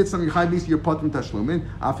 but if you did something, you're Patum Tashlumin,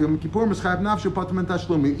 Af Yom Kippur, Mischai Ben Afsh, Patum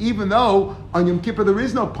Tashlumin, even though on Yom Kippur there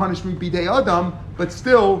is no punishment, Bidei Adam, but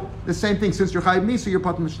still, the same thing, since you're Chayiv Misa, you're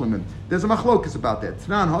Patum Tashlumin. There's a machlokas about that.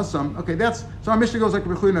 Tanan Hossam, okay, so our Mishnah goes like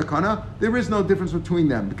Bechui Nakana, there is no difference between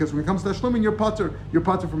them, because when it comes to Tashlumin, you're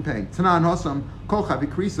patur from paying. Tanan Hossam, Kol Chavi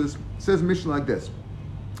Krisis, says Mishnah like this.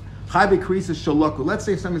 Chavi Krisis Shaloku. Let's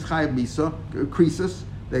say somebody's Chayiv Misa, Krisis,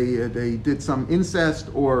 they did some incest,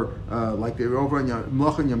 or like they were over on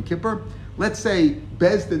Mlach and Yom Kippur. Let's say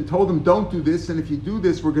Bezdin told them, don't do this, and if you do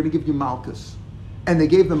this, we're going to give you Malkus. And they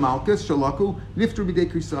gave the Malkus, Shalaku, Nifter b'dei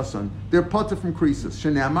Krisasan. They're patur from Krisis.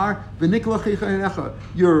 Shenamar, v'nikla chicha enecha.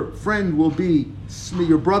 Your friend will be,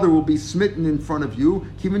 your brother will be smitten in front of you.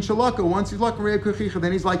 Kivin Shalaku, once he's like Re'eh,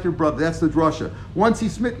 then he's like your brother. That's the drasha. Once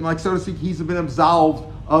he's smitten, like so to speak, he's been absolved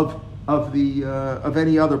of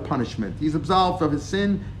any other punishment. He's absolved of his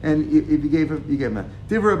sin, and if you gave him that.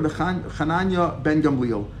 Divra Chananya ben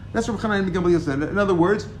Gamliel. That's what Chananya ben Gamliel said. In other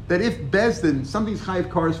words, that if Bezdin, something's chayiv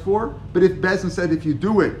cars for, but if Bezdin said if you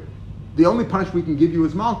do it, the only punishment we can give you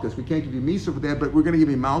is Malkus. We can't give you Misa for that, but we're going to give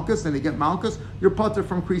you Malkus, and they get Malkus, you're patur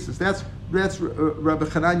from Krisis. That's Rabbi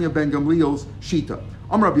Chananya ben Gamliel's Shita.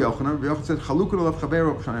 Rabbi Yochanan said, Chalukah olav chaver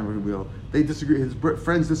Rabbi Chananya ben Gamliel. They disagree, his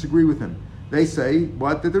friends disagree with him. They say,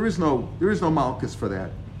 what? That there is no Malkus for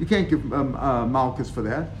that. You can't give Malkus for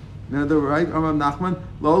that. Now, they're right. Nachman,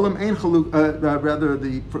 Lolam ein chaluk. Rather,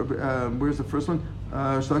 where's the first one?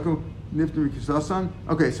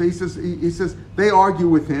 Okay, so he says they argue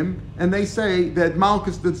with him, and they say that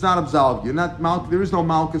Malkus does not absolve you. There is no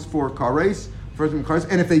Malkus for Kares,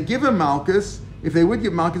 and if they give him Malkus, if they would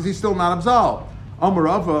give Malkus, he's still not absolved.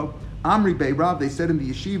 Amarava, Amri Beirav, they said in the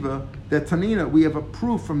yeshiva that Tanina, we have a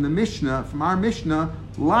proof from the Mishnah, from our Mishnah,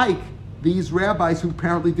 like these rabbis who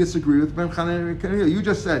apparently disagree with Ben Chananya. You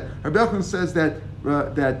just said, Rabbi Yochanan says that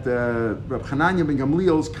Rabbi Chananya ben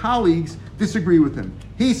Gamliel's colleagues disagree with him.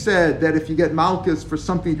 He said that if you get Malkus for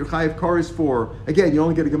something your chayiv kares for, again, you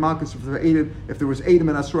only get a Malkus if there was Edom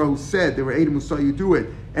and Asra who said, there were Edom who saw you do it,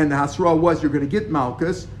 and the Hasra was you're going to get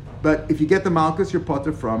Malkus, but if you get the Malkus, you're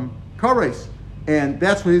patur from kares. And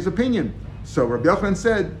that's what his opinion. So Rabbi Yochanan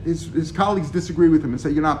said his colleagues disagree with him and say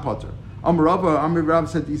you're not patur. Amr Rav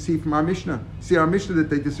said, you see from our Mishnah, that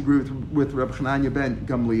they disagree with Rabbi Chananya ben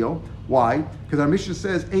Gamliel. Why? Because our Mishnah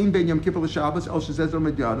says, Ein ben Yom Kippur l'Shabbos, el shezez al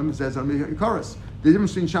medyadim, zez al medyadim. The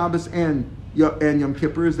difference between Shabbos and Yom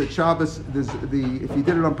Kippur is that Shabbos, if you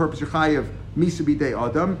did it on purpose, you're chayiv misa b'dei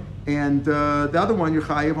adam, and the other one you're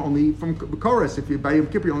chayiv only from chorus. If you by Yom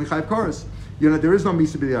Kippur, you only chayiv chorus. There is no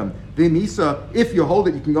misa b'dei adam. The misa, if you hold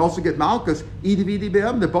it, you can also get malchus. They're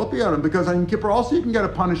both b'dei adam, because on Yom Kippur also you can get a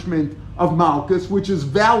punishment of malchus, which is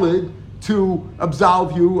valid to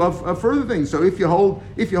absolve you of further things. So if you hold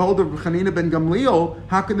of Chanina ben Gamliel,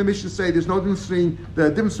 how can the Mishnah say there's no difference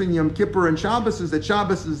between Yom Kippur and Shabbos is that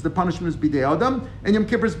Shabbos is the punishment is bidei Adam and Yom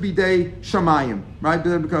Kippur is bidei Shamayim, right?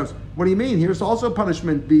 Because what do you mean? Here's also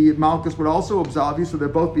punishment. The Malchus would also absolve you, so they're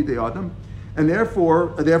both bidei Adam. And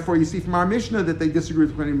therefore, you see from our Mishnah that they disagree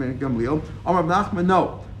with Chanina ben Gamliel. Amar Nachman,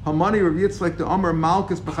 no. Hamani Rav Yitzchak the Amar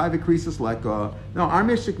Malchus b'chai v'krisis like no, our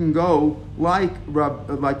Mishnah can go like Rav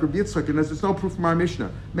Yitzchak, and there's no proof from our Mishnah.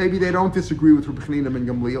 Maybe they don't disagree with Rabbi Chanina ben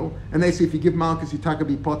Gamliel, and they say if you give Malchus, you taka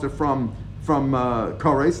be potter from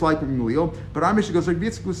Kores like Rabbi Gamliel. But our Mishnah goes like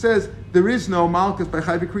Yitzchak, who says there is no Malchus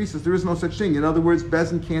b'chai v'krisis. There is no such thing. In other words,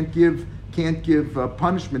 Bezin can't give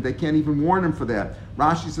punishment. They can't even warn him for that.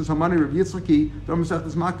 Rashi says, "Hamani Rav Yitzchaki,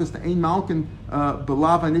 Domasechtes Malchus to Ein Malkin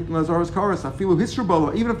Belav Anitin Lazaros Karas Afilu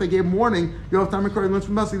Hisrabolo." Even if they gave warning, you have time to learn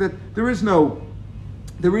from Messi that there is no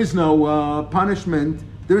punishment.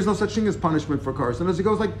 There is no such thing as punishment for Karas. And as it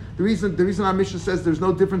goes, like the reason our Mishnah says there's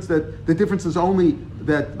no difference, that the difference is only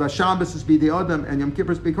that Shabbos is bidei Adam and Yom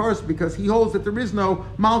Kippur is bidei Karas, because he holds that there is no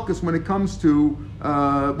Malchus when it comes to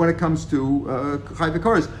Chai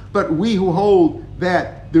v'Karas. But we who hold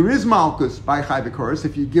that there is Malchus by Chai v'Karas,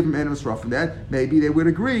 if you give him animus rough from that, maybe they would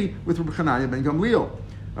agree with Rabbi Chananya ben Gamliel.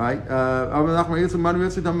 Right?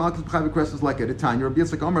 Malchus is like at a time. Rabbi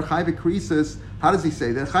Yitzchak Omer Chai v'Krisis. How does he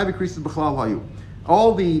say that? Chai v'Krisis b'chlal hayu.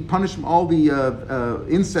 All the punishment, all the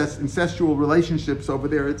incestual relationships over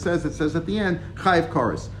there, it says at the end, chayiv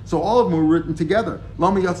kares. So all of them were written together.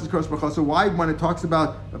 Lama yatzis kares b'chas. So why, when it talks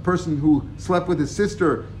about a person who slept with his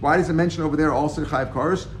sister, why does it mention over there also chayiv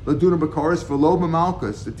kares? Laduna b'kares v'lo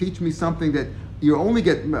b'malchus, to teach me something that you only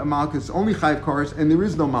get Malchus, only Chayiv Kares, and there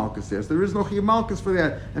is no Malchus there. So there is no Chayiv Malchus for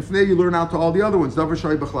that. And from there you learn out to all the other ones. Davar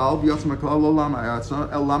Shai B'chlal, V'yotzim HaKlal, Lo Lam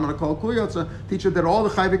Ha'yatza, El Lam HaKlal Kul Yotza. Teach that all the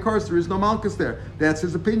Chayiv Kares, there is no Malchus there. That's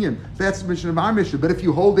his opinion. That's the mission of our mission. But if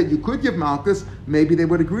you hold that you could give Malchus, maybe they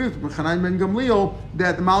would agree with Chananya ben Gamliel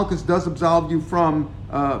that the Malchus does absolve you from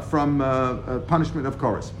punishment of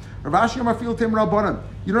Kares. Rav Ashi Amar Fil Tim Rabbanan.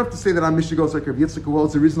 You don't have to say that our Mishnah goes like Rav Yitzchak who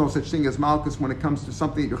holds there is no such thing as Malchus when it comes to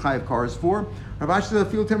something that you're Chayiv Kares for. Rav Ashi says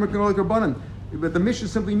Fil Tim Rabbanan. But the Mishnah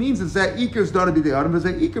simply means is that Iker is done to be the Adam, is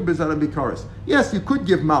that Iker is done to be Kares. Yes, you could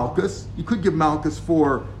give Malchus. You could give Malchus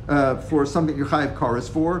for something you're Chayiv Kares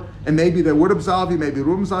for, and maybe they would absolve you, maybe it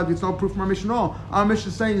wouldn't absolve you. It's no proof from our Mishnah at all. Our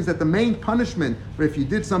Mishnah is saying is that the main punishment for if you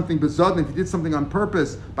did something bezadin, if you did something on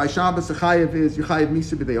purpose, by Shabbos a Chayiv is you Chayiv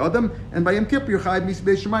Misa b'dei Adam, and by Yom Kippur you're Chayiv Misa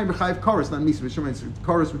b'dei Shemayim, you're Chayiv Kares, not Misa b'dei Shemayim. It's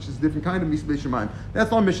Kares, which is a different kind of Misa b'dei Shemayim.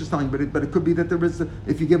 That's all Mishnah is telling, but it could be that there is,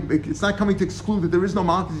 if you give, it's not coming to exclude that there is no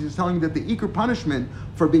Malchus. It's just telling you that the Iker punishment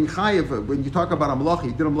for being Chayiv, when you talk about a Malacha,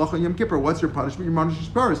 you did a Malacha in Yom Kippur, what's your punishment? Your punishment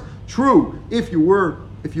is Kares. True, if you were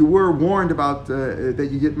warned about that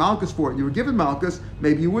you get Malchus for it, you were given Malchus,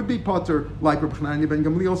 maybe you would be potter, like Rabbi Chananya ben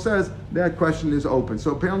Gamliel says. That question is open.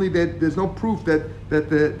 So apparently, there's no proof no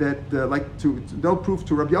proof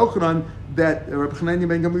to Rabbi Yochanan that Rabbi Chananya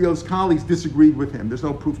ben Gamliel's colleagues disagreed with him. There's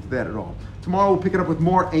no proof to that at all. Tomorrow we'll pick it up with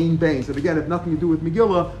more Ein Bain. And again, it have nothing to do with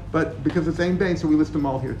Megillah, but because it's Ein Bain, so we list them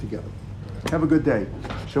all here together. Have a good day.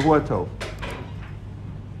 Shavua Tov.